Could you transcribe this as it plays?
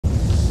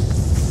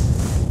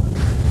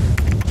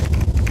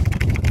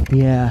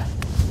Yeah,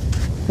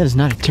 that is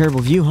not a terrible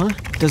view, huh?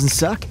 Doesn't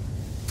suck?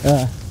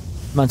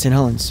 Mount St.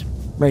 Helens,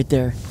 right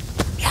there.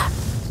 Yeah.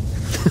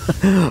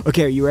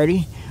 Okay, are you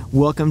ready?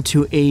 Welcome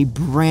to a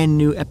brand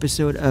new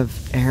episode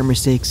of Hair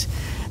Mistakes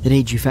That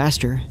Age You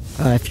Faster.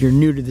 If you're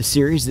new to the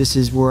series, this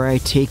is where I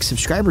take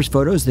subscribers'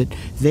 photos that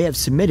they have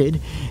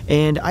submitted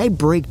and I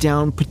break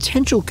down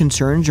potential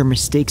concerns or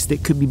mistakes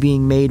that could be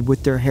being made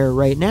with their hair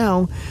right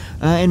now,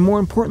 and more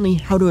importantly,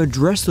 how to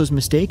address those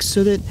mistakes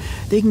so that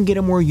they can get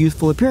a more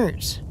youthful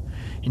appearance.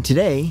 And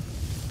today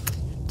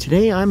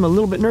I'm a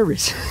little bit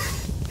nervous.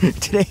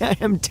 Today I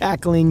am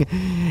tackling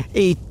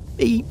a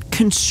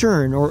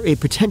concern or a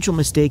potential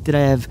mistake that I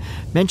have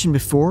mentioned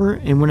before,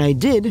 and when I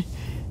did,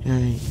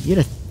 you'd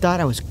have thought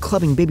I was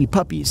clubbing baby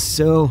puppies,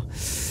 so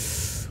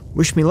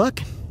wish me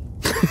luck.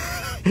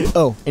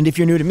 Oh, and if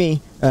you're new to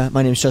me,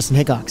 my name is Justin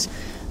Hickox.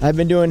 I've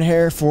been doing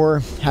hair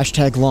for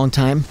 #long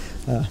time,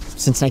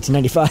 since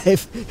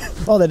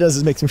 1995. All that does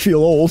is makes me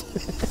feel old.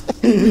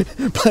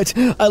 But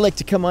I like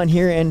to come on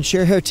here and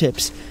share hair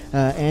tips,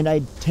 and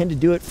I tend to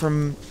do it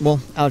from,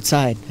 well,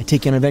 outside. I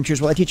take you on adventures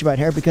while I teach about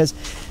hair because,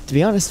 to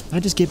be honest, I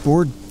just get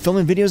bored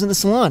filming videos in the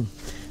salon.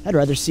 I'd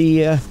rather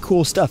see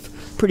cool stuff,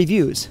 pretty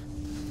views.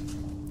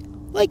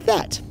 Like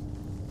that.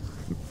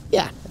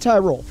 Yeah, that's how I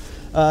roll.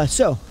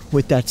 So,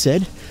 with that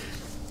said,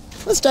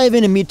 let's dive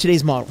in and meet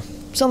today's model.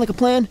 Sound like a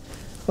plan?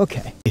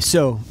 Okay.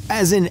 So,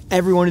 as in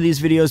every one of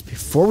these videos,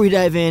 before we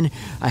dive in,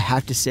 I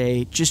have to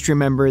say, just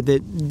remember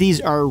that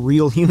these are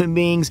real human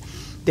beings.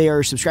 They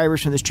are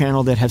subscribers from this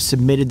channel that have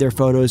submitted their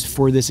photos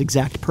for this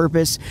exact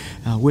purpose.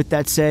 With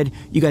that said,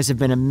 you guys have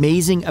been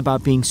amazing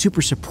about being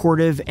super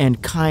supportive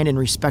and kind and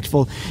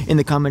respectful in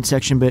the comment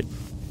section, but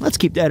let's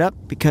keep that up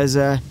because,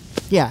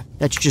 yeah,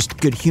 that's just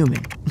good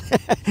human.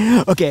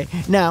 Okay,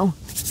 now,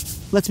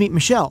 let's meet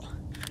Michelle.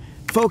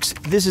 Folks,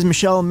 this is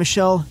Michelle.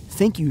 Michelle,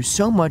 thank you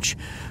so much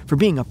for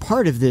being a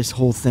part of this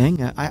whole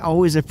thing. I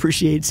always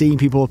appreciate seeing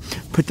people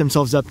put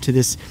themselves up to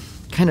this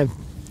kind of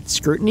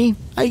scrutiny,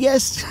 I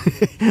guess.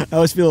 I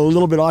always feel a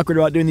little bit awkward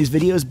about doing these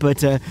videos,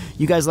 but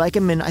you guys like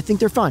them and I think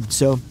they're fun.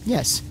 So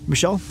yes,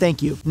 Michelle,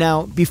 thank you.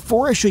 Now,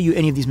 before I show you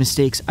any of these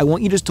mistakes, I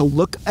want you just to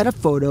look at a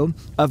photo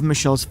of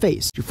Michelle's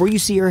face. Before you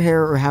see her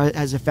hair or how it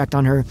has effect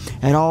on her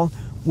at all,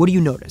 what do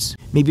you notice?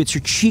 Maybe it's her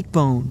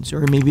cheekbones,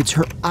 or maybe it's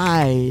her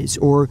eyes,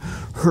 or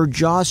her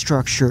jaw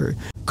structure.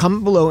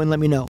 Comment below and let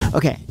me know.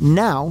 Okay,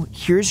 now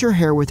here's her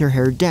hair with her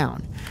hair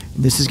down.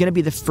 This is going to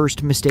be the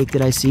first mistake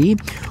that I see,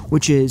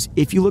 which is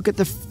if you look at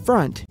the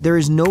front, there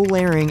is no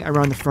layering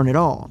around the front at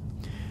all.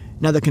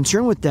 Now the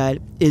concern with that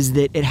is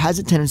that it has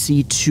a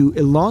tendency to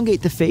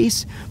elongate the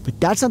face, but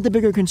that's not the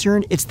bigger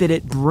concern, it's that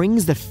it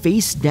brings the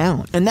face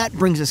down. And that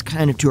brings us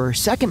kind of to our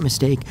second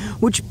mistake,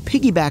 which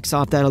piggybacks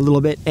off that a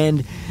little bit,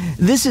 and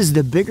this is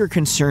the bigger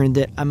concern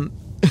that I'm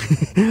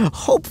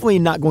hopefully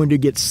not going to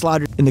get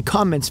slaughtered in the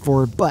comments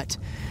for, but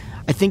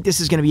I think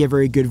this is going to be a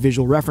very good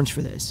visual reference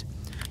for this.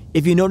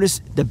 If you notice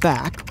the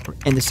back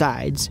and the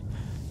sides,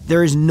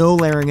 there is no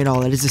layering at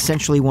all. It is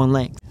essentially one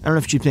length. I don't know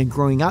if she's been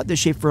growing out this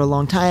shape for a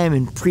long time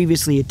and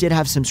previously it did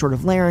have some sort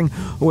of layering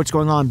or what's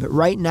going on, but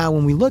right now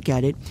when we look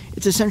at it,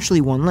 it's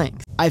essentially one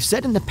length. I've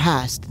said in the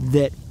past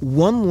that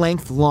one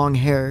length long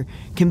hair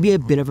can be a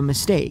bit of a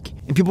mistake,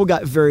 and people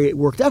got very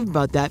worked up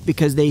about that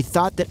because they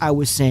thought that I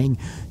was saying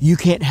you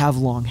can't have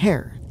long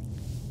hair.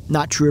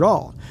 Not true at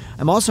all.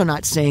 I'm also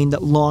not saying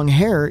that long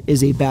hair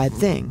is a bad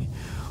thing.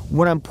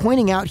 What I'm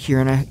pointing out here,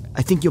 and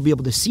I think you'll be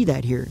able to see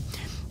that here,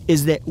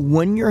 is that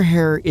when your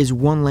hair is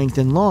one length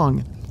and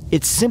long,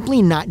 it's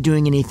simply not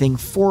doing anything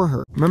for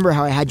her. Remember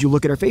how I had you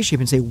look at her face shape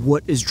and say,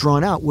 what is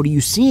drawn out? What are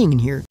you seeing in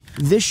here?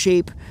 This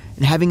shape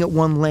and having it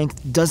one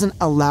length doesn't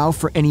allow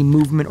for any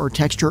movement or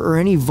texture or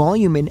any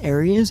volume in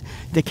areas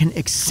that can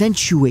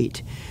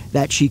accentuate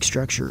that cheek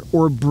structure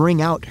or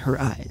bring out her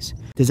eyes.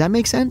 Does that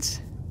make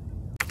sense?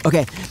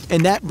 Okay,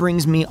 and that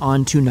brings me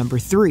on to number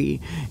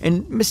 3.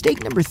 And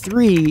mistake number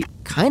 3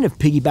 kind of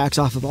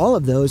piggybacks off of all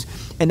of those,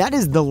 and that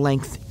is the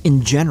length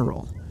in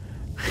general.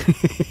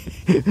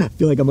 I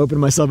feel like I'm opening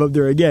myself up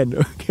there again.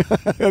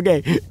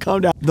 Okay,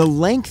 calm down. The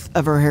length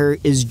of her hair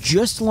is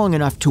just long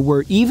enough to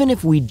where even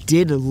if we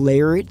did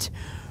layer it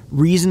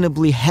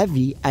reasonably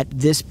heavy at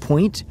this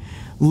point,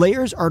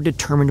 layers are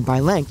determined by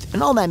length.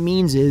 And all that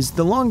means is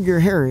the longer your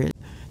hair is,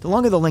 the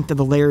longer the length of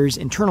the layers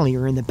internally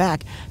or in the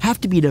back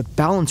have to be to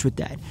balance with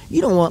that. You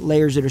don't want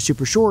layers that are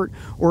super short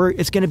or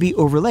it's going to be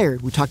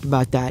overlayered. We talked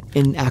about that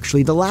in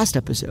actually the last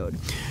episode.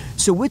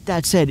 So with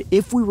that said,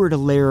 if we were to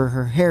layer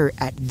her hair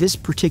at this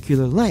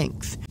particular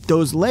length,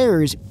 those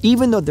layers,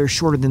 even though they're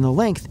shorter than the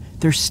length,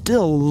 they're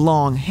still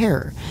long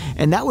hair.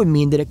 And that would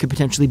mean that it could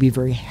potentially be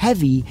very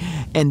heavy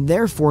and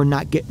therefore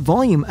not get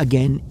volume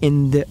again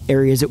in the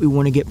areas that we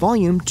want to get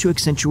volume to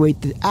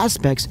accentuate the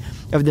aspects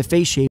of the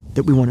face shape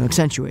that we want to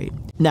accentuate.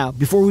 Now,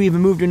 before we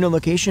even move to a new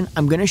location,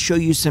 I'm going to show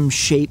you some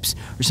shapes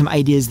or some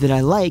ideas that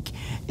I like,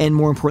 and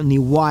more importantly,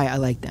 why I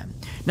like them.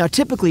 Now,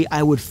 typically,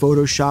 I would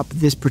Photoshop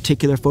this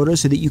particular photo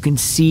so that you can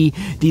see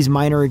these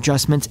minor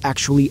adjustments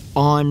actually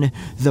on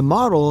the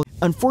model.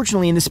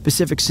 unfortunately, in this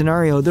specific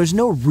scenario, there's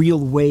no real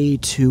way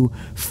to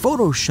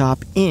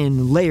Photoshop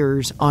in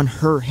layers on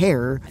her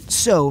hair.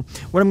 So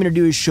what I'm going to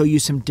do is show you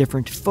some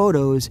different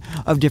photos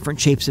of different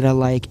shapes that I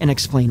like and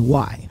explain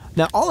why.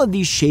 Now, all of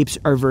these shapes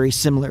are very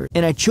similar,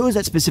 and I chose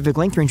that specific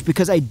length range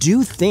because I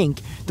do think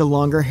the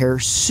longer hair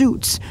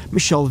suits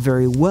Michelle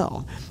very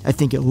well. I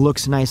think it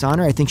looks nice on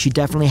her. I think she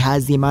definitely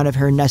has the amount of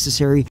hair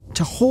necessary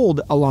to hold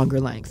a longer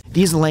length.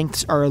 These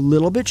lengths are a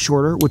little bit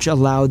shorter, which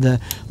allow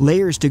the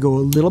layers to go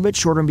a little bit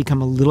shorter and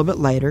become a little bit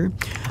lighter.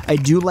 I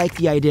do like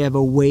the idea of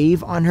a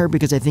wave on her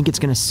because I think it's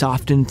going to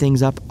soften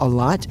things up a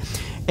lot,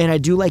 and I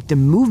do like the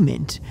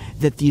movement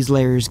that these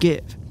layers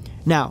give.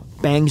 Now,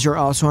 bangs are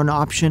also an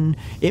option.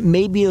 It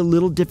may be a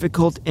little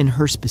difficult in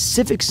her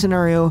specific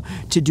scenario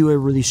to do a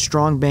really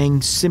strong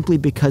bang simply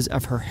because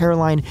of her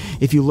hairline.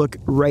 If you look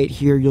right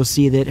here, you'll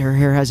see that her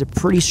hair has a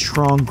pretty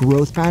strong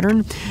growth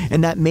pattern,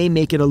 and that may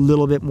make it a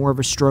little bit more of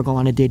a struggle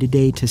on a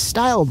day-to-day to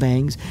style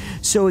bangs.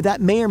 So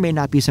that may or may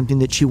not be something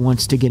that she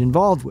wants to get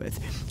involved with.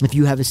 If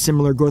you have a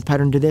similar growth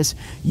pattern to this,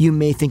 you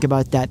may think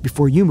about that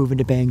before you move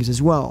into bangs as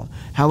well.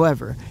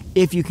 However,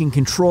 if you can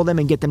control them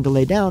and get them to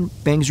lay down,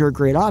 bangs are a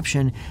great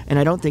option, and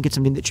I don't think it's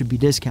something that should be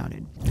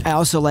discounted. I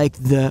also like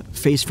the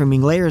face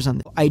framing layers on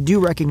them. I do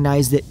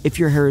recognize that if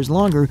your hair is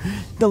longer,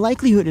 the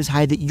likelihood is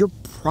high that you're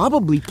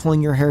probably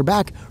pulling your hair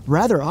back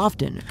rather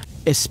often,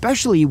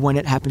 especially when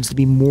it happens to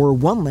be more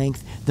one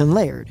length than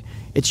layered.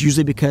 It's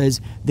usually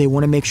because they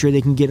want to make sure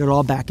they can get it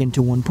all back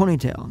into one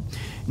ponytail.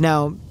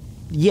 Now,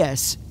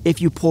 yes, if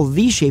you pull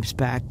these shapes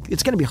back,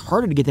 it's going to be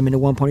harder to get them into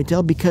one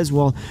ponytail because,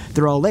 well,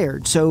 they're all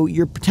layered. So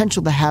your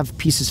potential to have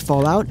pieces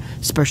fall out,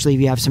 especially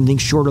if you have something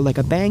shorter like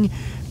a bang,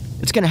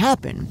 it's going to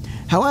happen.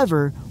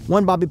 However,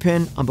 one bobby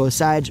pin on both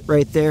sides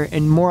right there,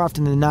 and more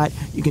often than not,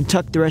 you can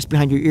tuck the rest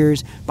behind your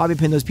ears, bobby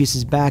pin those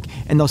pieces back,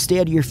 and they'll stay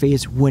out of your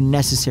face when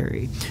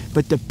necessary.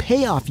 But the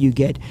payoff you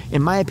get,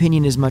 in my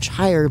opinion, is much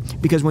higher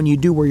because when you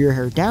do wear your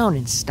hair down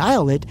and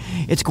style it,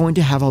 it's going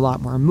to have a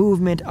lot more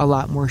movement, a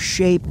lot more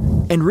shape,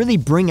 and really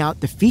bring out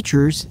the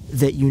features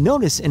that you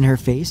notice in her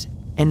face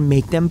and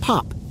make them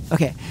pop.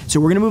 Okay, so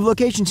we're going to move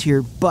locations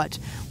here, but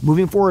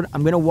moving forward,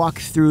 I'm going to walk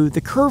through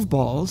the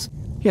curveballs.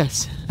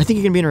 Yes, I think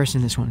you're going to be interested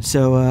in this one.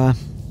 So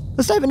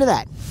let's dive into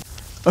that.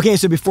 Okay,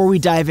 so before we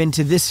dive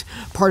into this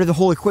part of the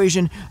whole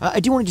equation, I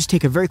do want to just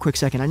take a very quick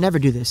second. I never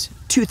do this.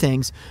 Two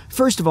things.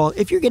 First of all,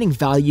 if you're getting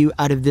value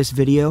out of this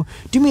video,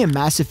 do me a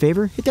massive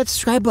favor, hit that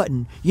subscribe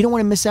button. You don't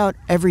want to miss out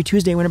every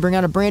Tuesday when I bring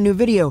out a brand new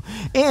video.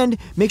 And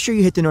make sure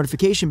you hit the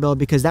notification bell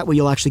because that way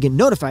you'll actually get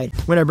notified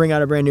when I bring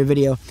out a brand new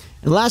video.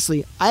 And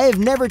lastly, I have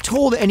never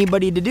told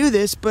anybody to do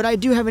this, but I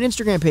do have an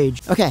Instagram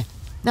page. Okay,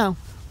 now,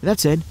 with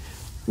that said,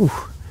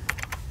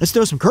 let's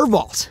throw some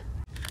curveballs.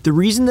 The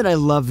reason that I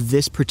love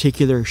this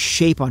particular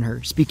shape on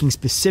her, speaking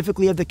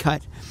specifically of the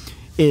cut,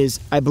 is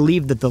I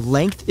believe that the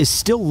length is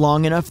still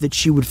long enough that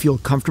she would feel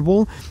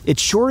comfortable.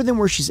 It's shorter than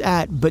where she's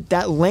at, but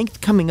that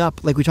length coming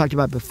up, like we talked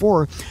about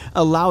before,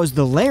 allows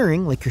the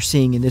layering, like you're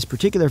seeing in this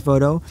particular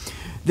photo,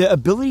 the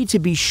ability to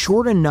be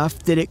short enough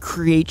that it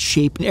creates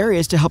shape in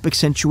areas to help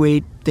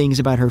accentuate things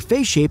about her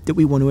face shape that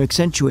we want to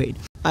accentuate.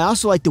 I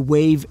also like the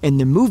wave and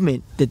the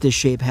movement that this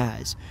shape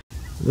has.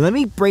 Let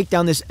me break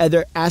down this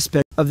other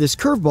aspect of this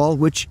curveball,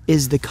 which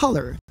is the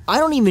color. I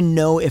don't even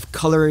know if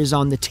color is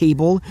on the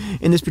table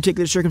in this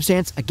particular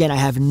circumstance. Again, I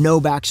have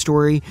no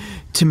backstory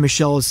to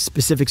Michelle's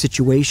specific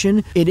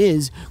situation. It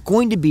is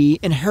going to be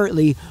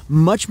inherently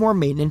much more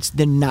maintenance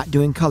than not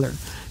doing color.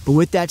 But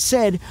with that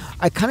said,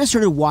 I kind of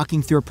started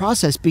walking through a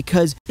process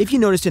because if you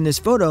noticed in this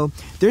photo,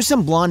 there's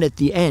some blonde at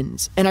the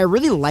ends. And I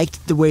really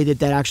liked the way that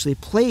that actually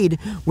played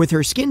with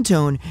her skin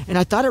tone, and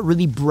I thought it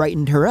really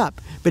brightened her up.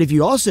 But if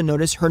you also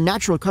notice, her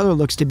natural color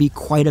looks to be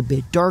quite a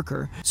bit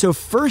darker. So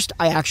first,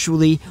 I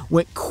actually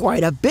went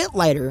quite a bit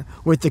lighter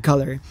with the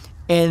color,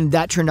 and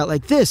that turned out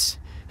like this.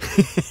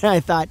 And I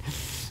thought,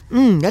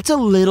 that's a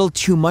little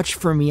too much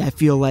for me, I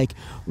feel like.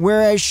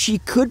 Whereas she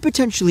could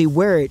potentially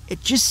wear it,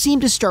 it just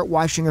seemed to start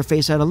washing her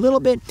face out a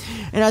little bit,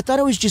 and I thought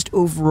it was just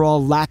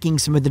overall lacking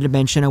some of the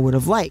dimension I would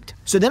have liked.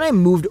 So then I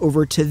moved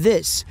over to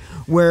this,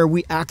 where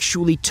we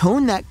actually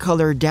toned that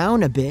color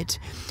down a bit,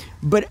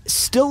 but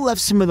still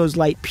left some of those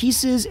light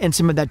pieces and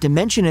some of that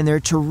dimension in there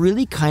to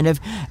really kind of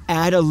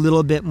add a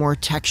little bit more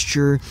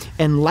texture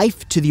and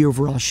life to the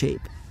overall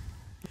shape.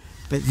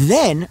 But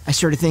then I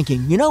started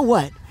thinking, you know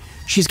what?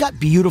 She's got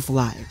beautiful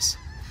eyes.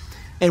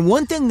 And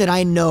one thing that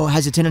I know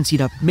has a tendency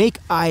to make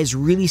eyes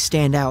really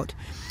stand out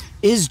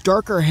is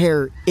darker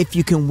hair if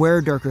you can wear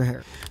darker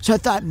hair. So I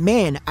thought,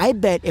 man, I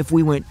bet if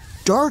we went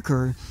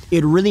darker,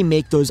 it'd really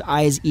make those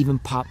eyes even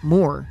pop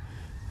more.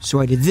 So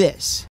I did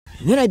this.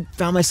 And then I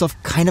found myself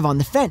kind of on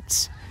the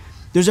fence.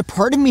 There's a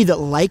part of me that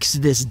likes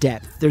this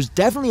depth. There's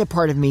definitely a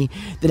part of me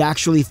that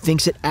actually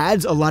thinks it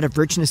adds a lot of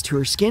richness to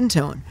her skin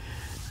tone.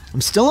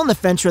 I'm still on the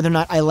fence whether or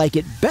not I like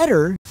it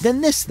better than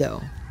this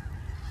though.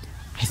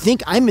 I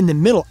think I'm in the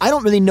middle. I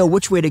don't really know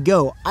which way to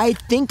go. I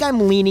think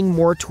I'm leaning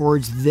more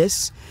towards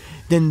this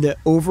than the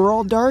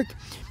overall dark.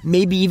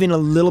 Maybe even a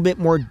little bit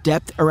more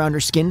depth around her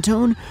skin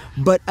tone.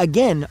 But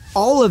again,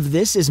 all of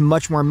this is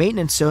much more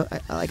maintenance. So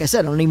like I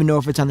said, I don't even know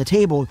if it's on the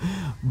table,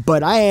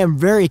 but I am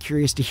very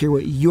curious to hear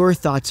what your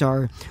thoughts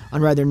are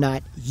on whether or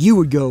not you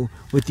would go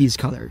with these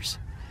colors.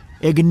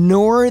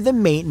 Ignore the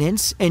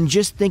maintenance and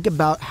just think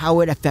about how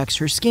it affects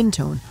her skin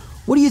tone.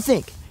 What do you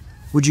think?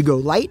 Would you go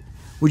light?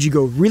 Would you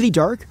go really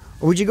dark?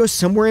 Or would you go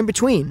somewhere in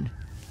between?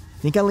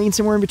 I think I lean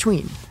somewhere in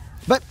between.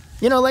 But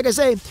you know, like I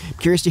say,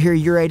 curious to hear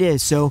your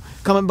ideas, so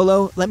comment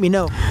below, let me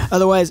know.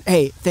 Otherwise,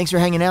 hey, thanks for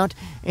hanging out,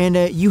 and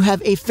you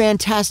have a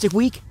fantastic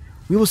week.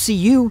 We will see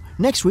you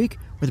next week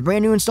with a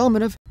brand new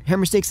installment of Hair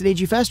Mistakes That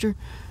Age You Faster,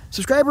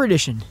 Subscriber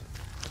Edition.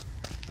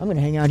 I'm going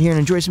to hang out here and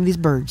enjoy some of these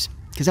birds,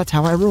 because that's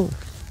how I roll.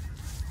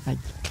 I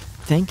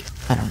think.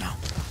 I don't know.